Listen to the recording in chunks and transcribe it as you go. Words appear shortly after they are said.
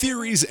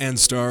Theories and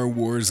Star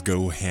Wars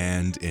go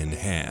hand in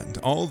hand.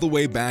 All the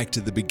way back to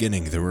the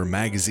beginning, there were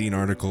magazine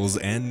articles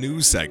and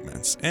news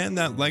segments, and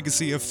that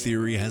legacy of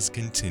theory has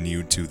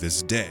continued to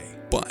this day.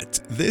 But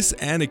this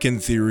Anakin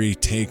theory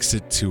takes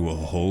it to a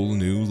whole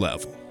new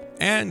level.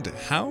 And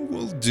how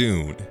will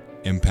Dune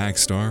impact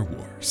Star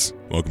Wars?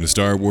 Welcome to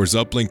Star Wars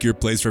Uplink, your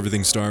place for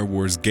everything Star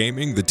Wars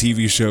gaming, the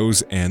TV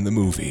shows, and the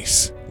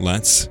movies.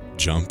 Let's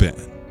jump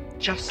in.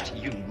 Just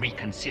you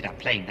reconsider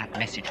playing that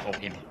message for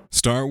him.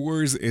 Star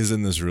Wars is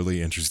in this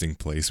really interesting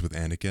place with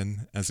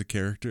Anakin as a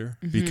character,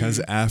 because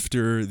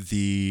after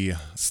the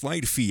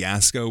slight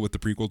fiasco with the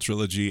prequel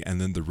trilogy and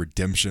then the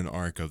redemption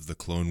arc of the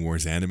Clone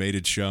Wars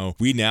animated show,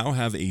 we now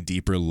have a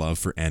deeper love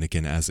for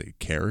Anakin as a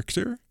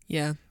character.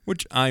 Yeah.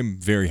 Which I'm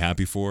very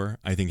happy for.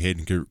 I think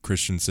Hayden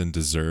Christensen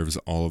deserves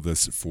all of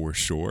this for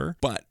sure.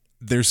 But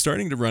they're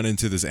starting to run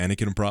into this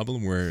Anakin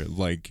problem where,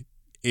 like,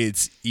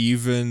 it's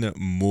even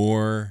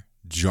more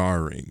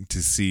jarring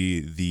to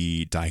see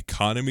the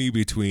dichotomy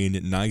between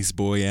nice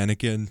boy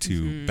Anakin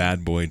to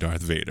bad boy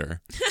Darth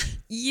Vader.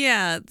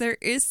 Yeah, there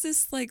is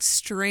this like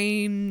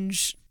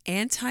strange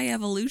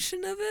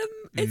anti-evolution of him,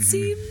 it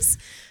seems.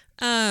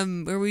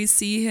 Where we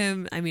see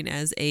him, as we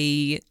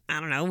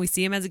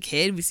see him as a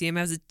kid, we see him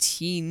as a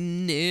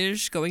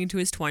teen-ish going into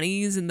his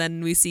 20s, and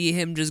then we see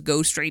him just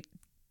go straight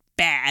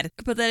bad.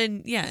 But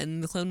then,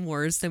 in the Clone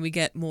Wars, then we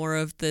get more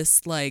of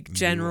this like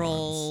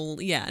general,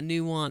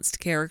 nuanced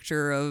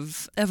character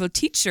of a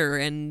teacher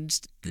and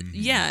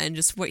and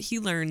just what he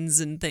learns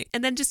and things.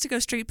 And then just to go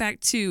straight back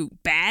to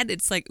bad,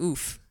 it's like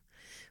oof.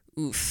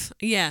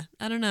 Yeah,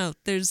 I don't know.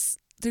 There's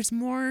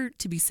more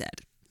to be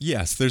said.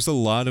 Yes, there's a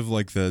lot of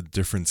like the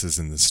differences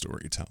in the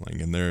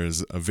storytelling, and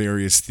there's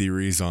various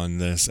theories on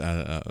this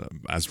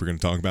as we're going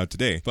to talk about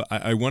today. But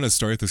I want to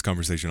start this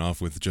conversation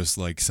off with just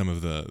like some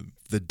of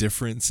the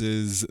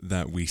differences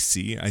that we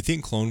see. I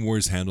think Clone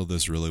Wars handled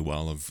this really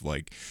well of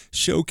like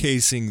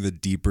showcasing the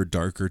deeper,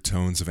 darker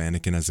tones of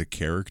Anakin as a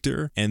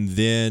character, and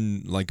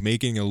then like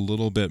making a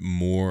little bit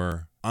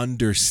more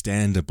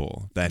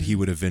understandable that he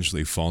would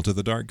eventually fall to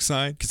the dark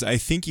side, because I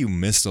think you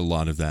missed a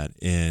lot of that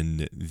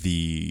in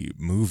the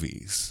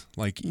movies.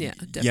 Like,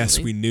 yes,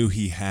 we knew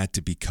he had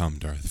to become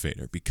Darth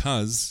Vader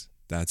because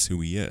that's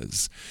who he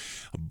is,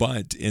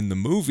 but in the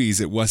movies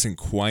it wasn't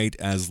quite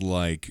as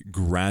like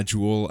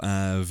gradual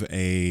of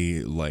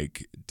a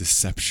like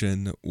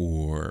deception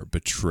or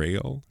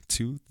betrayal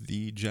to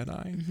the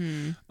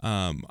Jedi.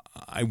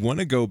 I want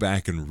to go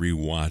back and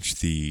rewatch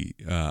the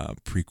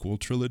prequel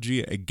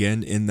trilogy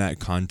again in that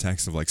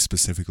context of like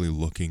specifically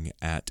looking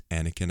at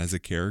Anakin as a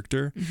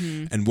character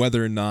and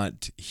whether or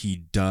not he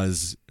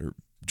does, or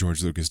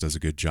George Lucas does a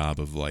good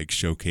job of like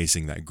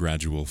showcasing that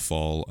gradual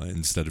fall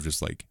instead of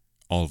just like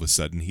all of a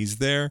sudden he's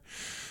there.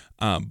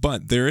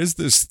 But there is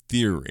this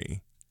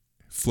theory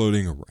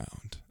floating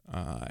around.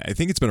 I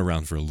think it's been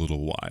around for a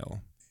little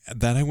while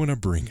that I want to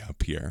bring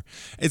up here.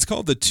 It's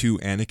called the two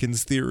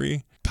Anakins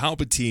theory.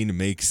 Palpatine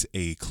makes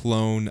a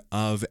clone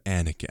of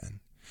Anakin.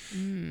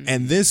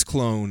 And this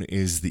clone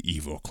is the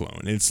evil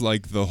clone. It's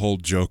like the whole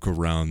joke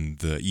around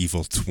the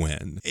evil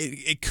twin.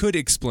 It could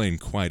explain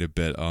quite a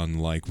bit on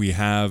like we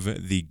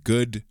have the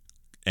good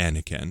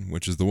Anakin,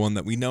 which is the one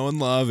that we know and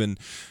love and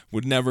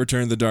would never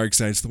turn the dark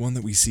side. It's the one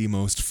that we see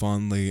most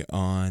fondly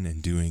on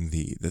and doing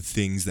the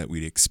things that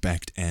we'd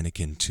expect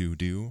Anakin to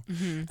do.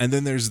 And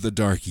then there's the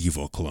dark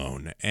evil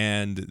clone.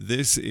 And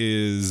this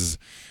is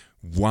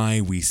why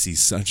we see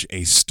such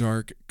a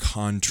stark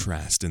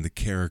contrast in the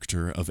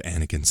character of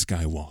Anakin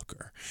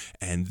Skywalker.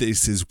 And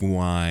this is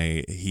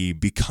why he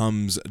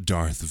becomes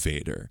Darth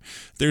Vader.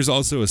 There's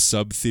also a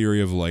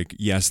sub-theory of like,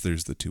 yes,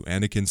 there's the two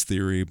Anakins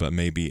theory, but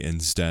maybe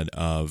instead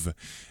of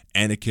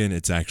Anakin,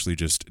 it's actually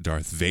just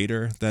Darth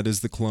Vader that is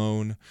the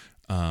clone.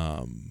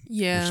 Which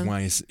is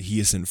why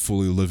he isn't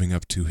fully living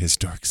up to his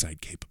dark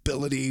side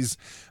capabilities.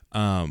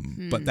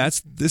 But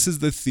this is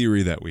the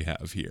theory that we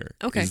have here.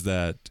 Okay. Is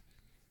that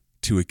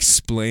to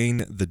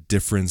explain the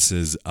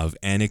differences of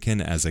Anakin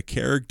as a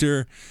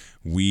character,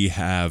 we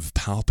have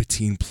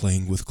Palpatine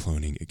playing with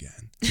cloning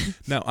again.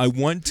 Now, I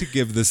want to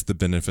give this the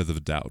benefit of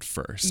the doubt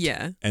first.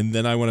 Yeah. And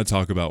then I want to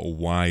talk about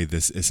why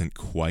this isn't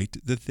quite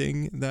the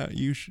thing that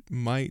you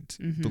might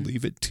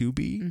believe it to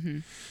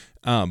be.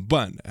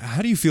 But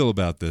how do you feel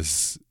about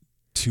this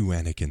two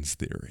Anakins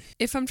theory?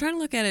 If I'm trying to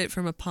look at it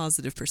from a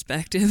positive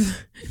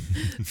perspective,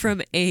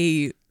 from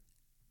a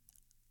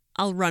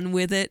I'll run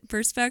with it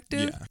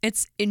perspective,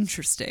 it's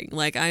interesting.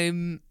 Like I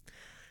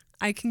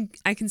can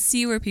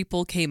see where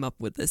people came up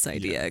with this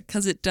idea,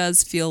 because it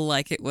does feel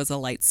like it was a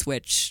light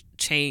switch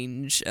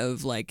change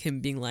of like him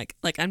being like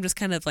I'm just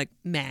kind of like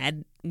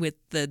mad with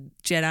the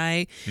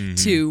Jedi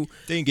to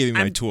they didn't give me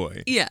my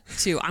toy.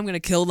 To I'm gonna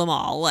kill them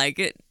all.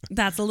 Like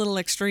that's a little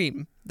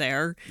extreme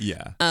there.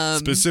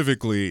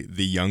 Specifically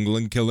the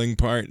youngling killing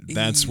part,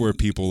 that's where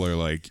people are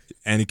like,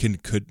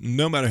 Anakin could,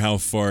 no matter how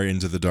far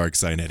into the dark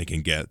side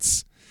Anakin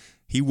gets,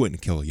 he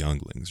wouldn't kill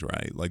younglings,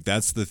 right? Like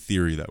that's the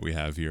theory that we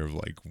have here of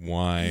like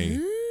why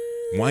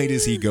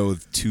does he go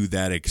to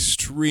that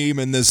extreme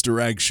in this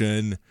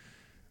direction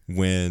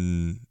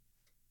when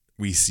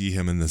we see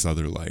him in this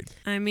other light.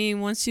 I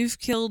mean, once you've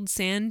killed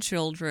sand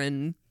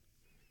children,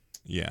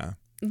 Yeah.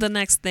 the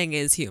next thing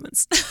is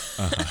humans.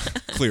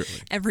 Clearly.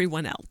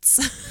 Everyone else.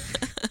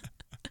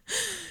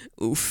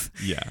 Oof.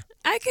 Yeah.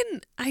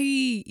 Again,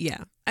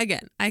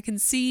 I can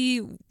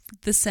see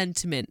the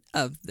sentiment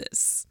of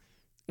this.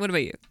 What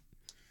about you?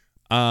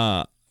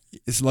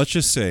 Let's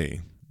just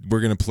say we're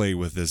going to play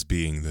with this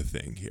being the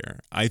thing here.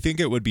 I think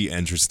it would be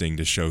interesting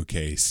to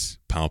showcase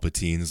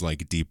Palpatine's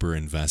like deeper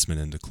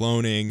investment into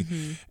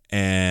cloning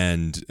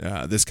and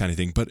this kind of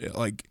thing. But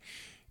like,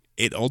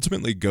 it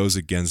ultimately goes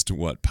against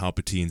what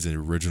Palpatine's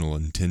original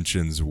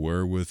intentions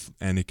were with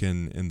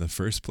Anakin in the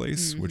first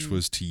place, which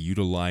was to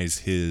utilize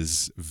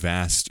his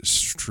vast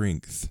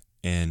strength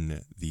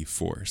in the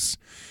Force.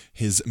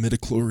 His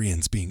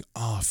midichlorians being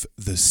off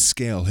the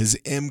scale, his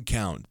M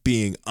count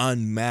being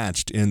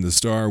unmatched in the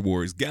Star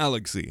Wars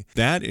galaxy.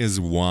 That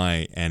is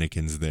why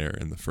Anakin's there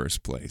in the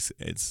first place.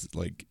 It's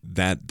like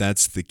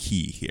that's the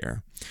key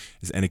here.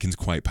 Is Anakin's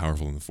quite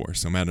powerful in the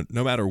Force.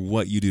 No matter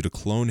what you do to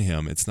clone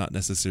him, it's not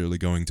necessarily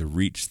going to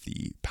reach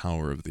the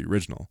power of the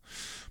original.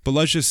 But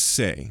let's just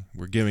say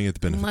we're giving it the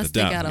benefit Unless of the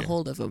doubt. they got a here.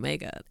 hold of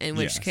Omega, in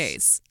which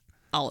case,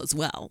 all is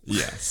well.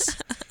 Yes.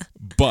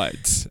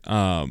 But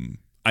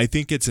I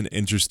think it's an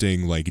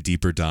interesting, like,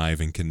 deeper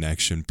dive and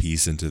connection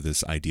piece into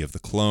this idea of the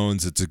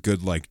clones. It's a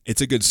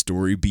good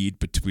story beat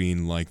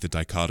between like the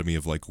dichotomy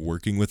of like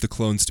working with the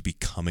clones to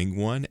becoming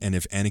one, and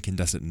if Anakin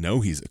doesn't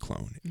know he's a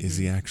clone, is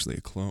he actually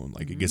a clone?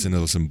 Like, it gets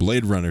into some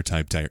Blade Runner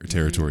type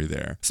territory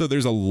there. So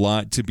there's a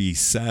lot to be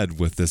said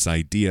with this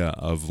idea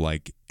of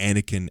like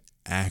Anakin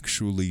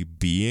actually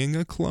being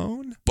a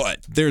clone,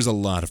 but there's a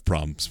lot of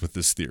problems with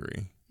this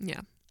theory.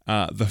 Yeah.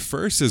 The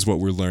first is what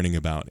we're learning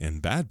about in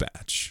Bad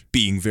Batch,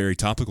 being very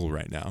topical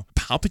right now.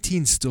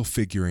 Palpatine's still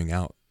figuring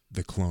out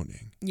the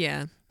cloning.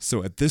 Yeah.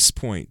 So at this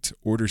point,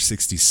 Order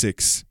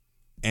 66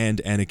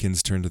 and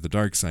Anakin's turn to the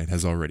dark side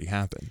has already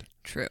happened.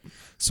 True.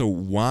 So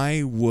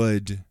why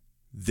would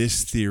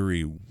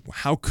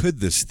how could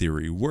this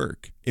theory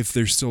work if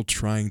they're still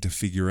trying to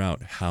figure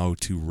out how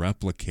to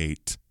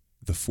replicate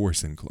the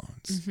Force in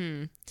clones?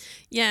 Mm-hmm.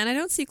 Yeah, and I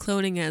don't see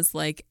cloning as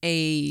like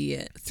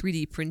a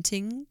 3D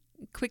printing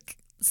quick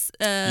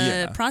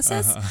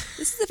process.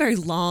 This is a very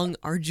long,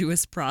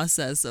 arduous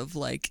process of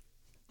like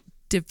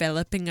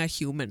developing a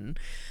human.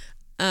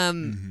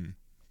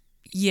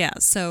 Yeah,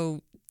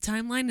 so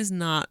timeline is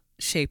not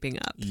shaping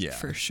up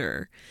for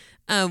sure.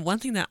 One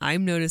thing that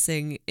I'm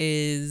noticing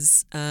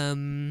is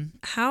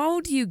how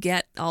do you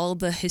get all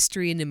the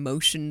history and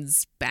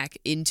emotions back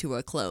into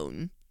a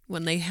clone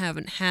when they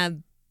haven't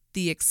had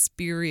the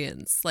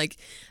experience? Like,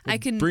 I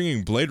can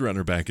bringing Blade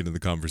Runner back into the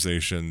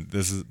conversation.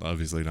 This is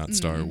obviously not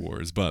Star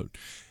Wars, but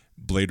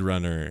Blade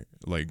Runner,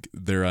 like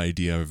their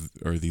idea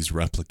are these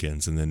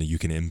replicants, and then you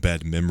can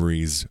embed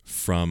memories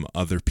from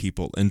other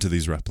people into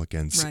these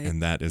replicants,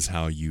 and that is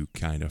how you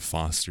kind of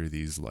foster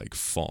these like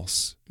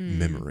false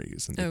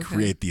memories and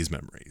create these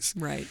memories.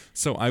 Right.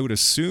 So I would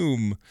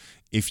assume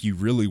if you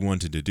really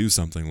wanted to do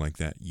something like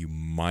that, you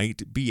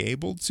might be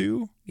able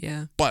to.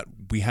 Yeah. But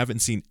we haven't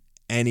seen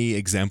any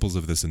examples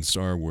of this in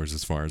Star Wars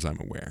as far as I'm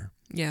aware.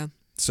 Yeah.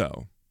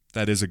 So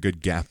that is a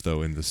good gap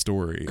though in the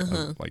story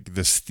of like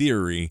this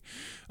theory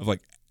of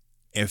like,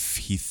 if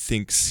he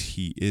thinks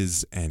he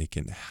is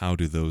Anakin, how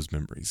do those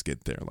memories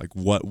get there? Like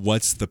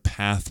what's the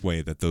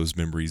pathway that those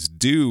memories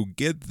do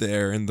get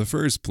there in the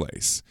first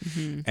place?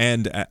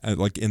 And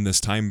like in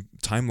this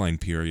timeline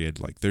period,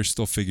 like they're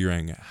still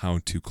figuring out how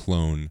to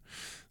clone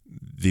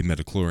the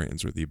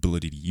midichlorians, or the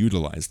ability to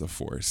utilize the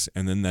Force,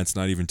 and then that's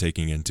not even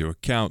taking into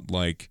account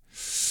like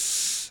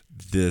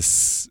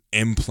this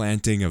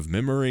implanting of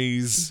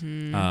memories.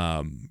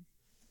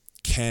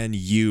 Can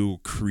you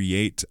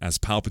as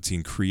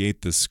Palpatine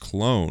create this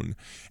clone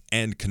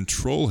and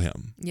control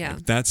him? Yeah.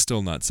 Like, that's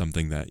still not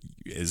something that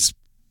is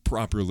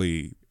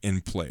properly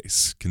in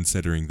place,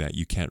 considering that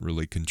you can't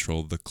really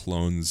control the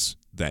clones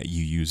that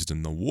you used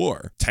in the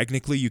war.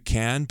 Technically you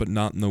can, but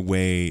not in the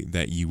way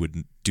that you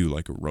would do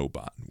like a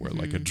robot, where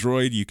like a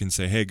droid, you can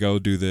say, hey, go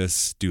do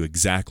this, do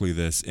exactly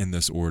this in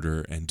this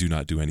order, and do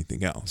not do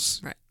anything else.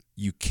 Right.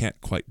 You can't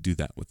quite do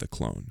that with a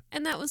clone.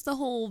 And that was the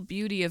whole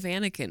beauty of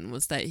Anakin,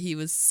 was that he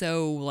was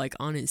so like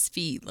on his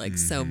feet, like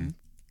so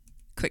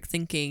quick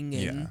thinking.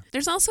 And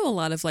there's also a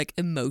lot of like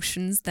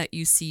emotions that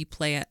you see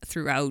play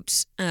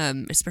throughout,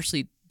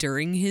 especially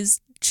during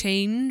his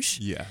change.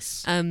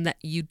 Yes. That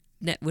you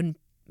wouldn't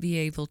be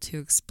able to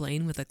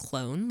explain with a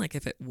clone. Like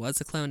if it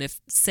was a clone,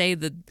 if say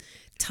the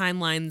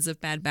timelines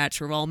of Bad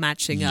Batch were all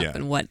matching up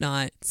and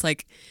whatnot, it's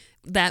like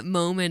that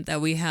moment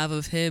that we have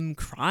of him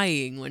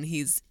crying when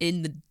he's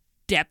in the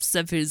depths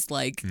of his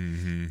like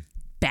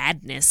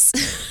badness.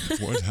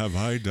 What have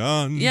I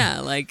done? Yeah,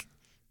 like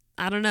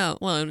I don't know.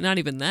 Well, not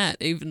even that.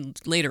 Even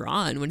later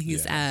on when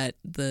he's at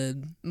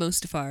the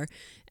Mustafar,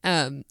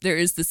 there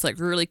is this like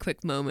really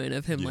quick moment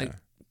of him like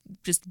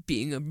just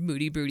being a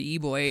moody broody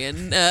boy,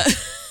 and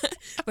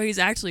but he's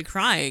actually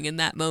crying in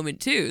that moment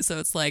too. So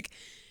it's like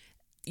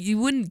you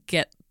wouldn't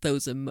get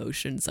those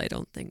emotions, I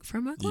don't think,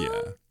 from a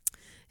clone.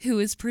 who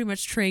is pretty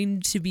much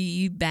trained to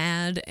be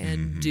bad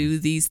and do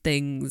these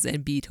things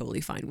and be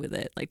totally fine with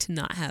it, like to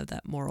not have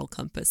that moral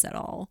compass at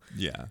all.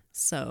 Yeah.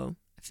 So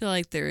I feel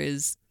like there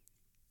is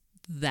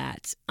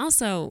that.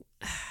 Also,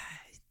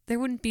 there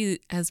wouldn't be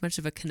as much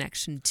of a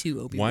connection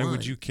to Obi-Wan. Why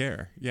would you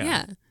care?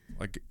 Yeah.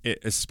 Like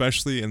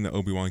especially in the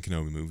Obi-Wan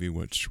Kenobi movie,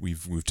 which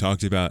we've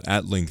talked about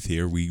at length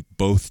here, we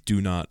both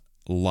do not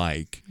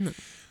like. No.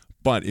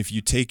 But if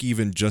you take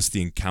even just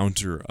the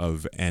encounter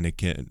of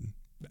Anakin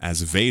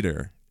as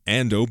Vader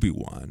and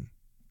Obi-Wan,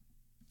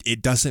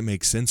 it doesn't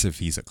make sense if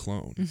he's a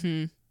clone.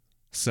 Mm-hmm.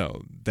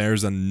 So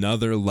there's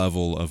another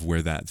level of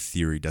where that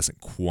theory doesn't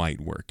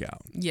quite work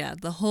out. Yeah,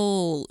 the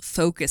whole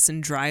focus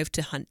and drive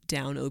to hunt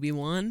down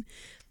Obi-Wan,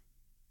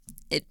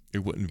 it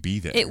wouldn't be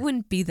there. It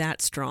wouldn't be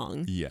that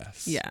strong.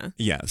 Yes. Yeah.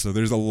 Yeah, so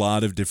there's a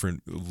lot of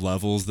different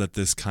levels that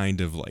this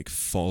kind of like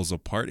falls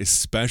apart,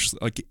 especially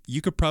like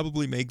you could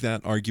probably make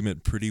that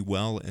argument pretty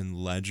well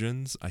in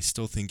Legends. I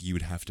still think you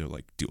would have to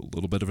like do a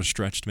little bit of a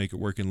stretch to make it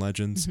work in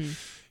Legends. Mm-hmm.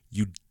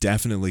 You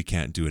definitely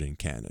can't do it in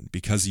canon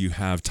because you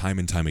have time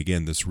and time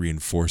again this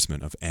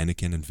reinforcement of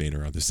Anakin and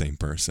Vader are the same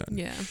person.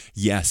 Yeah.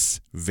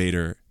 Yes,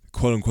 Vader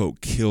quote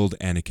unquote killed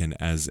Anakin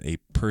as a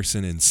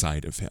person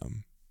inside of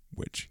him,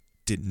 which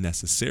didn't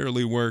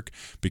necessarily work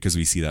because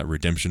we see that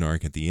redemption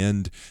arc at the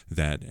end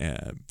that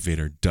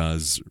Vader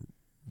does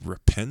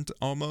repent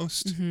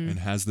almost and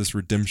has this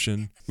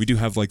redemption. We do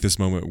have like this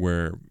moment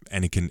where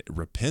Anakin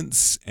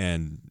repents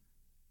and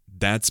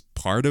that's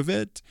part of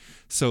it.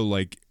 So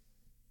like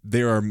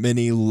there are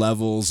many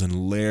levels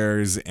and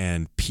layers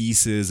and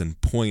pieces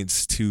and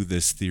points to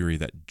this theory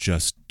that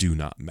just do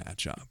not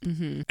match up.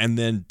 Mm-hmm. And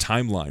then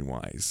timeline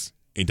wise,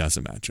 it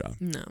doesn't match up.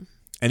 No.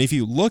 And if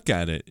you look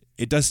at it,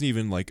 it doesn't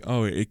even like,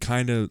 oh, it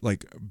kind of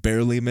like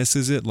barely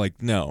misses it.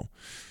 Like, no.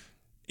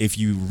 If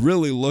you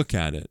really look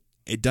at it,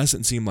 it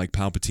doesn't seem like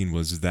Palpatine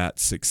was that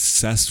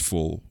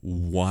successful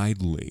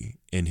widely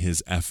in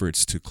his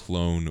efforts to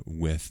clone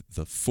with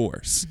the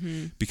Force.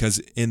 Mm-hmm. Because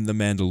in The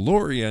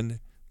Mandalorian,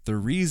 the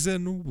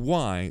reason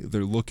why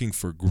they're looking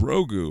for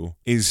Grogu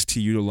is to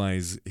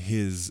utilize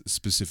his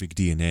specific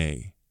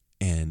DNA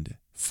and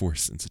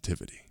Force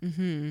sensitivity.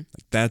 Mm-hmm.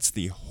 Like, that's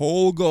the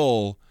whole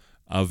goal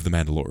of The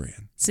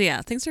Mandalorian. So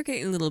yeah, things are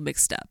getting a little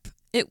mixed up.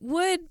 It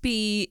would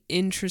be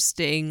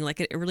interesting,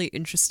 like a really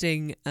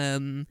interesting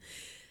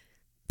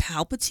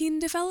Palpatine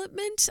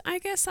development, I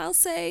guess I'll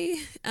say,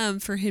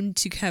 for him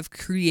to have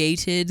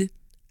created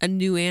a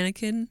new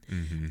Anakin.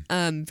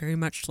 Mm-hmm. Very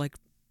much like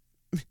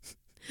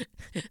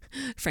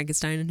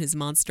Frankenstein and his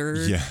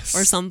monster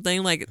or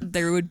something. Like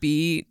there would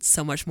be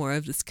so much more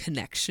of this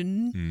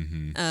connection.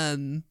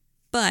 Mm-hmm.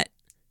 But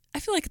I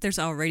feel like there's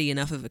already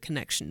enough of a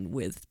connection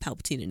with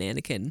Palpatine and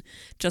Anakin,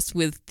 just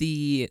with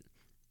the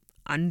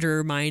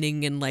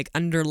undermining and like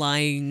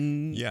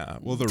underlying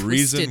the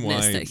reason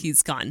why that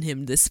he's gotten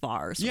him this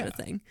far sort of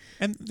thing.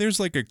 And there's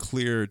like a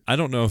clear, I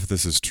don't know if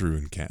this is true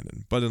in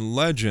canon, but in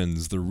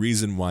Legends, the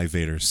reason why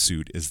Vader's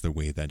suit is the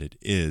way that it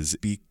is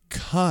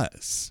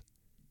because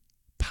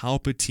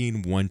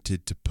Palpatine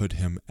wanted to put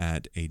him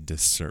at a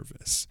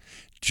disservice,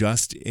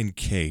 just in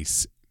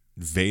case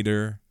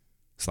Vader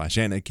 /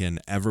 Anakin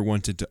ever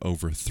wanted to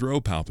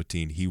overthrow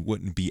Palpatine, he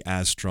wouldn't be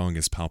as strong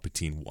as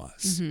Palpatine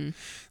was. Mm-hmm.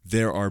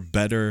 There are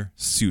better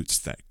suits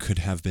that could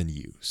have been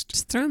used.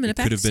 Just throw him in a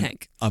back tank. Could have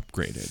been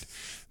upgraded.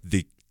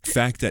 The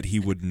fact that he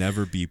would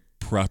never be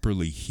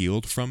properly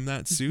healed from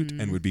that suit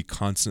and would be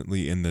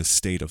constantly in this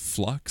state of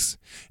flux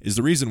is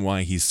the reason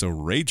why he's so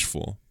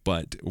rageful,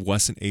 but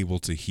wasn't able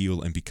to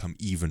heal and become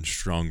even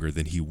stronger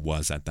than he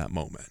was at that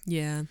moment.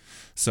 Yeah.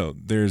 So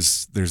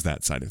there's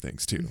that side of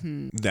things too.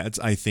 Mm-hmm. That's,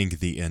 I think,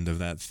 the end of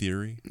that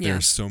theory. Yeah. There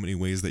are so many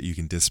ways that you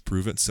can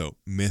disprove it. So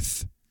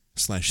myth /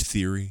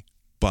 theory,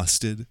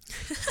 busted,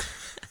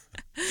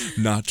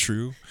 not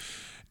true.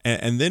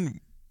 And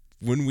then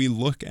when we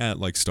look at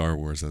like Star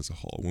Wars as a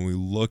whole, when we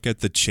look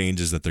at the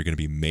changes that they're going to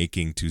be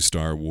making to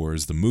Star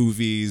Wars, the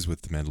movies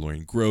with the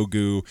Mandalorian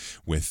Grogu,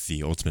 with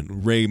the Ultimate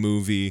Rey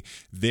movie,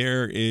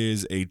 there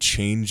is a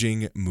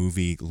changing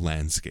movie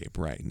landscape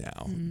right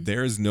now. Mm-hmm.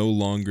 There is no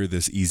longer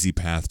this easy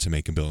path to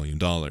make $1 billion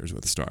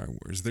with Star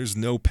Wars. There's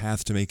no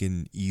path to make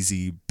an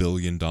easy $1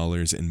 billion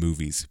in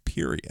movies,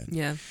 period.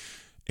 Yeah.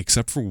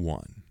 Except for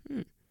one.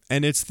 Mm.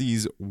 And it's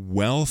these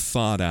well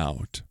thought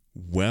out,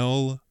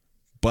 well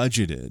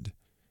budgeted,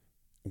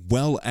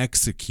 well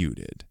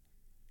executed,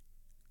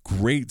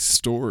 great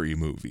story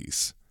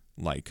movies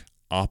like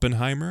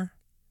Oppenheimer,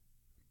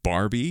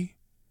 Barbie,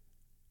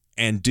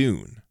 and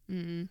Dune.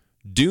 Mm-hmm.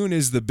 Dune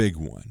is the big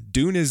one.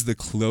 Dune is the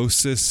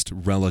closest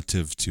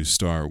relative to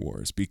Star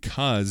Wars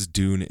because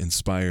Dune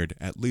inspired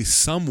at least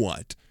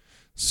somewhat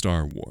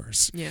Star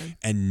Wars. Yeah.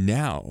 And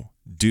now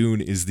Dune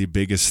is the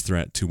biggest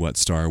threat to what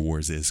Star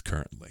Wars is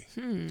currently.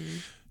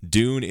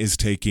 Dune is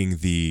taking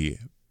the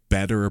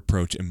better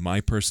approach, in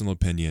my personal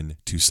opinion,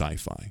 to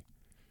sci-fi.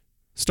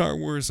 Star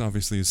Wars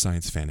obviously is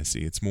science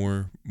fantasy. It's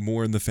more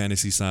in the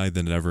fantasy side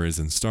than it ever is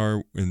in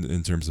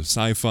terms of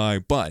sci-fi,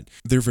 but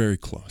they're very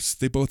close.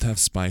 They both have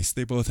spice.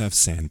 They both have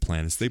sand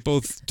planets. They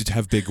both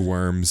have big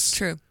worms.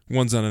 True.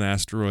 One's on an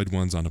asteroid,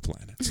 one's on a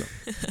planet. So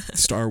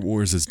Star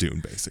Wars is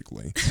Dune,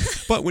 basically.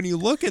 But when you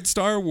look at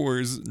Star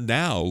Wars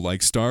now,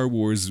 like Star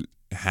Wars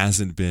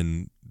hasn't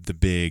been the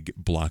big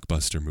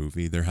blockbuster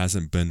movie. There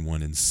hasn't been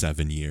one in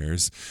 7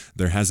 years.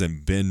 There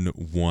hasn't been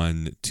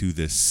one to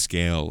this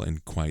scale in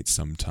quite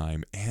some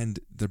time.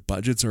 And the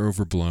budgets are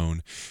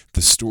overblown.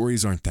 The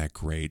stories aren't that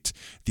great.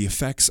 The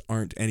effects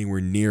aren't anywhere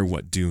near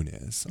what Dune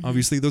is.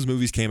 Obviously, those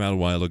movies came out a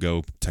while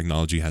ago.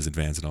 Technology has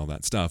advanced and all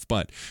that stuff.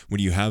 But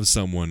when you have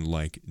someone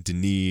like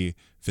Denis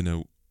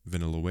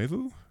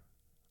Villeneuve,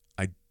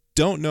 I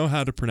don't know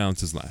how to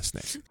pronounce his last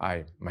name.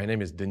 Hi, my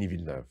name is Denis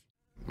Villeneuve.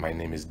 My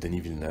name is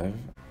Denis Villeneuve.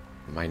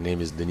 My name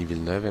is Denis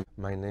Villeneuve.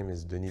 My name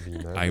is Denis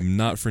Villeneuve. I'm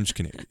not French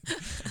Canadian.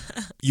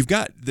 You've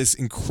got this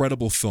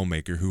incredible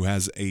filmmaker who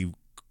has a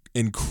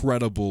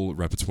incredible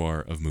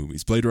repertoire of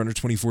movies. Blade Runner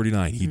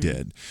 2049, he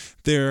did.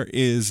 There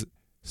is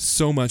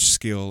so much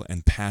skill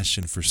and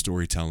passion for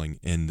storytelling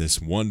in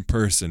this one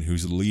person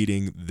who's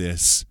leading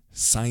this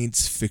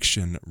science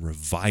fiction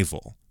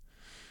revival.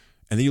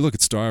 And then you look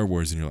at Star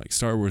Wars and you're like,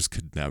 Star Wars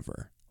could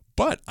never.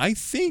 But I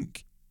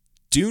think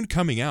Dune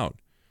coming out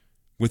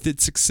with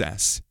its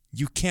success,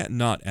 you can't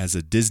not, as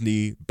a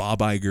Disney Bob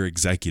Iger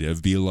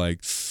executive, be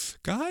like,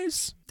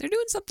 guys, They're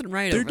doing something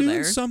right they're over doing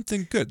there.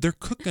 something good. They're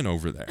cooking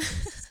over there.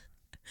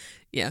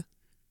 Yeah.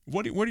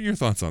 What are your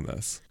thoughts on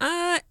this?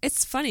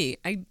 It's funny.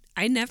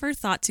 I never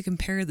thought to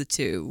compare the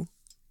two.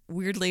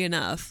 Weirdly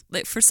enough,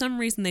 like for some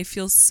reason they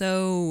feel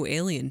so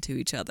alien to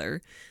each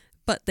other,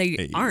 but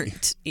they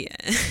aren't. Yeah.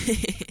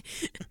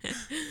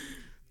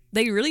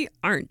 They really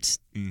aren't.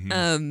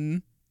 Mm-hmm.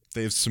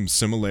 They have some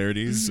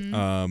similarities.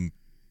 Mm-hmm.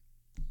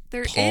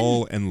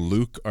 Paul and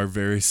Luke are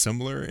very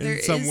similar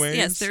in some ways.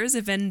 Yes, there is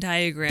a Venn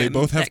diagram. They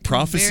both have that can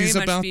prophecies very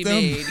much about be them.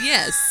 made.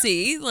 Yes,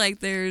 see, like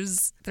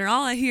they're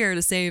all here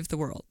to save the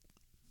world,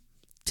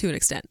 to an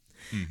extent.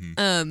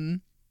 Mm-hmm.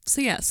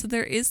 So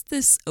there is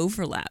this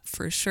overlap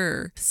for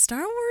sure.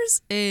 Star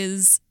Wars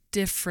is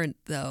different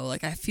though.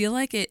 Like I feel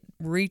like it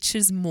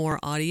reaches more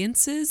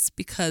audiences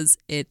because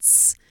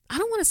it's, I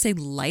don't want to say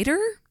lighter,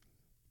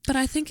 but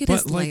I think it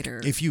is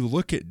lighter. If you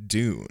look at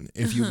Dune,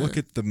 if you look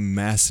at the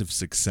massive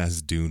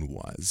success Dune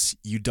was,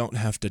 you don't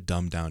have to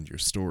dumb down your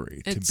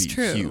story to be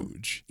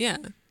huge. Yeah.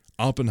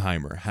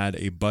 Oppenheimer had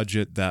a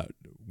budget that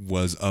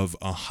was of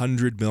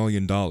 $100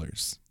 million.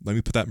 Let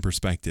me put that in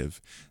perspective.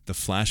 The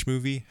Flash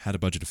movie had a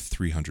budget of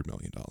 $300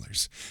 million.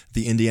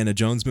 The Indiana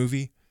Jones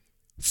movie,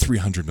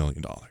 $300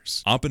 million.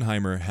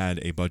 Oppenheimer had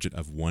a budget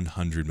of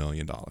 $100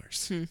 million,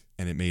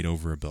 and it made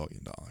over $1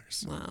 billion.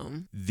 Wow.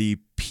 The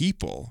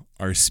people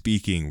are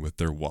speaking with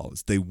their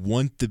wallets. They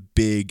want the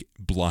big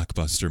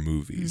blockbuster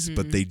movies,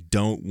 but they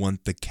don't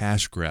want the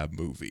cash grab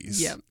movies.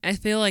 Yeah. I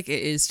feel like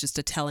it is just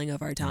a telling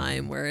of our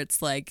time where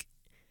it's like,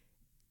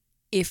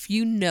 if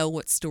you know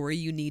what story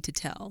you need to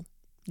tell,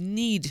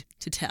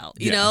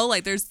 you know,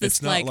 like there's this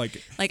it's not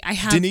like I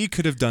have Denis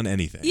could have done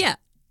anything. Yeah.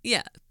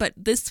 Yeah. But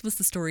this was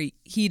the story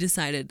he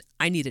decided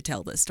I need to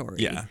tell this story.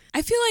 Yeah.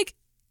 I feel like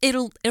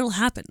it'll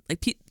happen.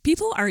 Like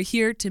people are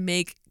here to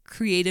make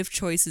creative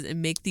choices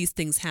and make these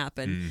things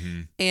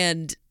happen.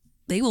 And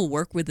they will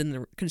work within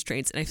the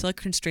constraints. And I feel like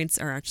constraints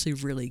are actually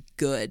really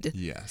good.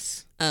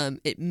 Yes.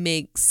 It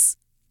makes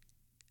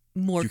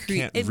more you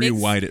can't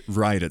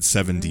rewrite it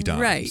 70 times.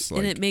 Right.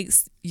 And it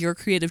makes your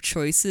creative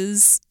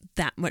choices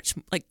that much,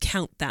 like,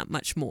 count that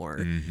much more.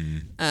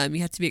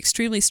 You have to be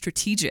extremely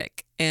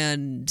strategic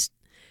and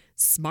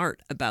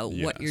smart about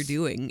what you're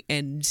doing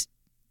and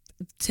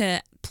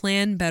to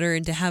plan better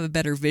and to have a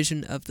better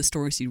vision of the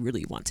stories you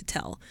really want to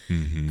tell.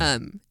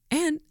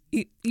 And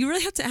you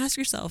really have to ask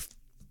yourself,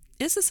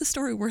 is this a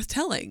story worth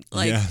telling?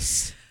 Like,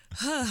 yes.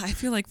 I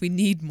feel like we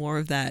need more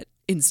of that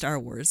in Star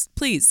Wars.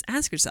 Please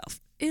ask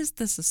yourself, is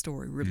this a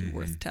story really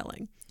worth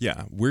telling?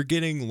 Yeah, we're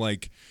getting,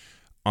 like,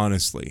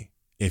 honestly,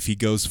 if he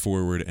goes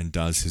forward and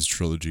does his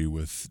trilogy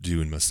with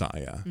Dune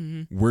Messiah,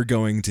 we're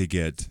going to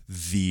get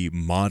the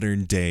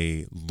modern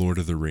day Lord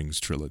of the Rings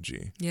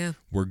trilogy. Yeah.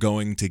 We're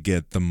going to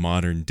get the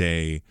modern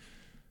day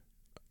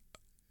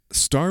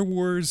Star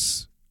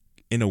Wars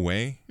in a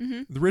way.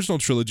 The original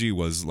trilogy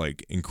was,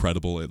 like,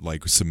 incredible. It,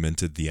 like,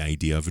 cemented the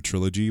idea of a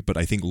trilogy, but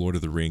I think Lord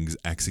of the Rings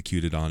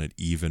executed on it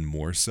even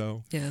more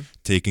so. Yeah.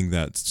 Taking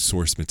that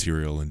source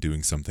material and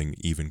doing something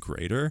even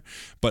greater.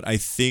 But I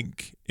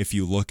think if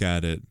you look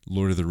at it,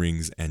 Lord of the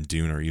Rings and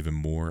Dune are even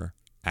more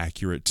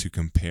accurate to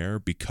compare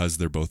because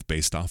they're both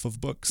based off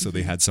of books. So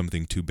they had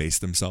something to base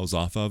themselves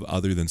off of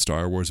other than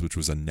Star Wars, which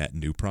was a net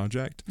new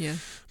project. Yeah.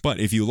 But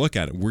if you look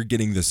at it, we're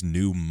getting this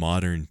new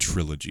modern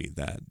trilogy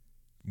that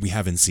we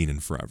haven't seen in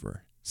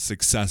forever.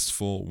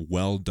 Successful,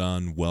 well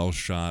done, well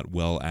shot,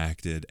 well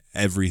acted.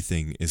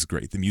 Everything is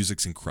great. The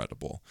music's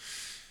incredible.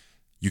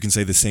 You can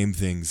say the same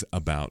things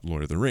about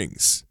Lord of the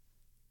Rings.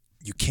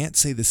 you can't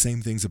say the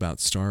same things about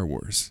Star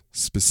Wars,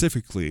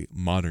 specifically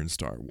modern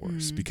Star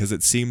Wars, because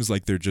it seems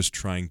like they're just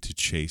trying to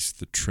chase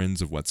the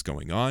trends of what's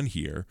going on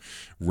here,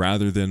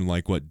 rather than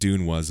like what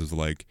Dune was of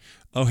like,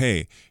 oh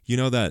hey, you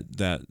know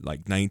that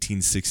like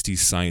 1960s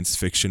science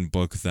fiction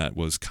book that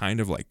was kind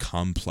of like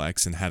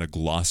complex and had a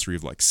glossary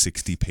of like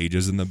 60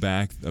 pages in the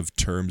back of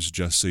terms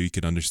just so you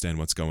could understand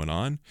what's going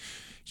on?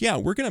 Yeah,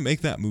 we're going to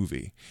make that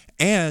movie.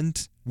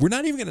 And we're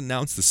not even going to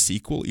announce the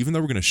sequel, even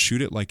though we're going to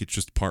shoot it like it's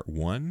just part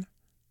 1.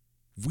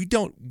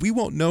 We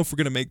won't know if we're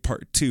going to make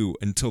part 2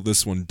 until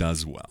this one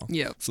does well.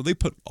 Yep. So they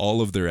put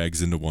all of their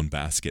eggs into one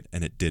basket,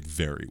 and it did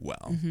very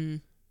well.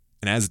 And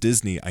as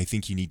Disney, I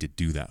think you need to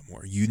do that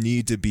more. You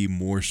need to be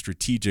more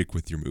strategic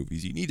with your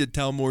movies. You need to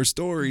tell more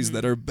stories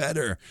that are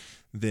better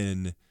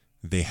than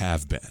they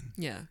have been.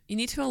 Yeah. You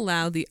need to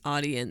allow the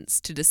audience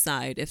to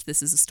decide if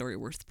this is a story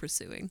worth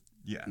pursuing.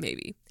 Yeah.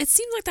 Maybe. It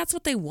seems like that's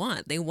what they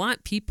want. They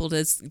want people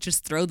to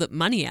just throw the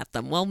money at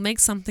them. Well, make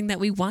something that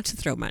we want to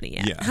throw money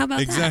at. Yeah, How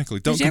about exactly.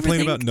 that? Don't Did you ever complain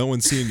think- about no one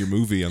seeing your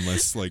movie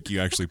unless like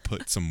you actually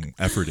put some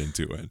effort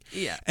into it.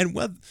 Yeah. And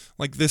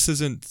like this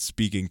isn't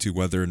speaking to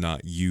whether or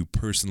not you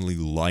personally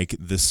like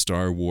this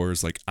Star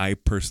Wars. Like I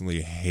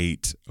personally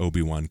hate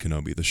Obi-Wan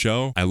Kenobi, the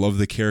show. I love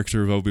the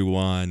character of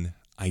Obi-Wan.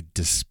 I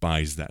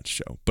despise that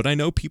show, but I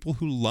know people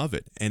who love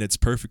it, and it's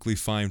perfectly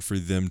fine for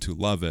them to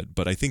love it.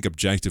 But I think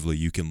objectively,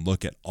 you can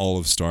look at all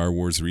of Star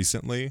Wars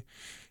recently,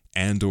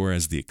 Andor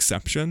as the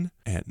exception,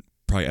 and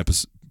probably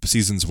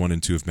seasons 1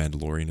 and 2 of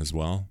Mandalorian as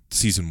well.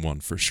 Season 1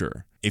 for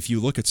sure. If you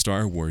look at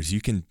Star Wars,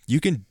 you can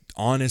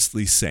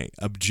honestly say,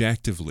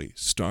 objectively,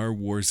 Star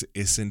Wars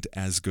isn't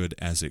as good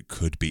as it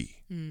could be.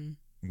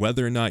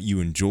 Whether or not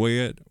you enjoy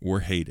it or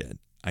hate it,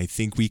 I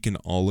think we can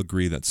all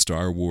agree that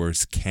Star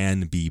Wars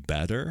can be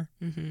better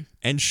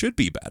and should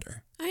be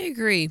better. I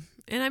agree.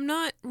 And I'm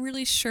not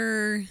really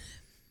sure.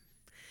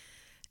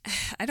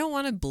 I don't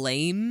want to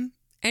blame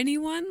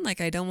anyone.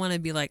 Like, I don't want to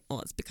be like, well,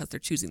 it's because they're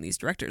choosing these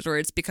directors, or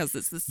it's because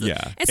this.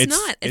 Yeah. It's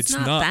not. It's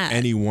not that.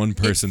 any one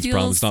person's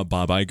problem. It's not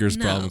Bob Iger's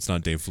No. problem. It's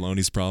not Dave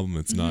Filoni's problem.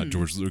 It's not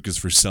George Lucas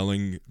for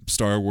selling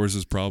Star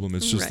Wars' problem.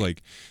 It's just Right.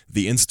 like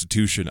the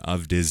institution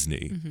of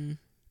Disney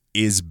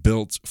is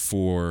built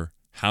for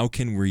how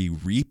can we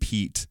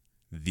repeat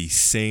the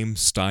same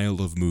style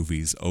of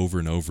movies over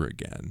and over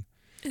again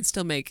And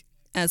still make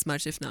as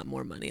much, if not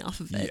more, money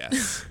off of it.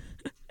 Yes.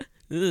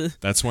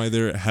 That's why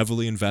they're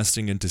heavily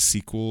investing into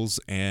sequels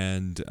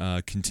and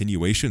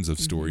continuations of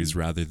stories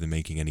rather than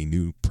making any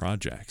new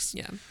projects.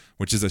 Yeah.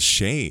 Which is a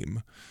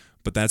shame,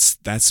 but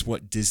that's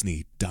what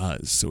Disney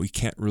does. So we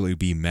can't really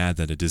be mad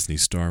that a Disney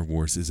Star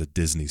Wars is a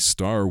Disney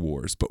Star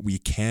Wars, but we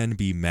can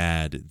be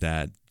mad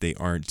that they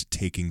aren't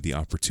taking the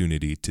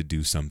opportunity to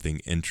do something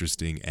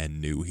interesting and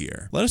new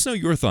here. Let us know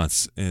your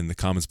thoughts in the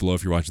comments below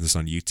if you're watching this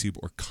on YouTube,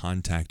 or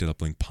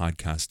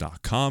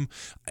contact@uplink.podcast.com.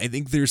 I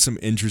think there's some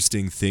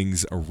interesting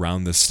things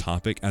around this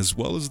topic, as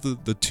well as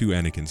the two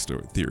Anakin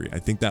story theory. I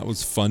think that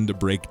was fun to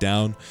break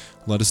down.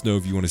 Let us know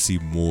if you want to see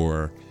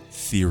more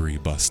theory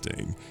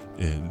busting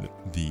in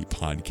the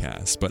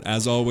podcast. But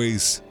as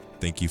always,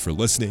 thank you for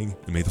listening,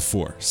 and may the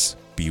Force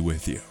be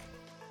with you.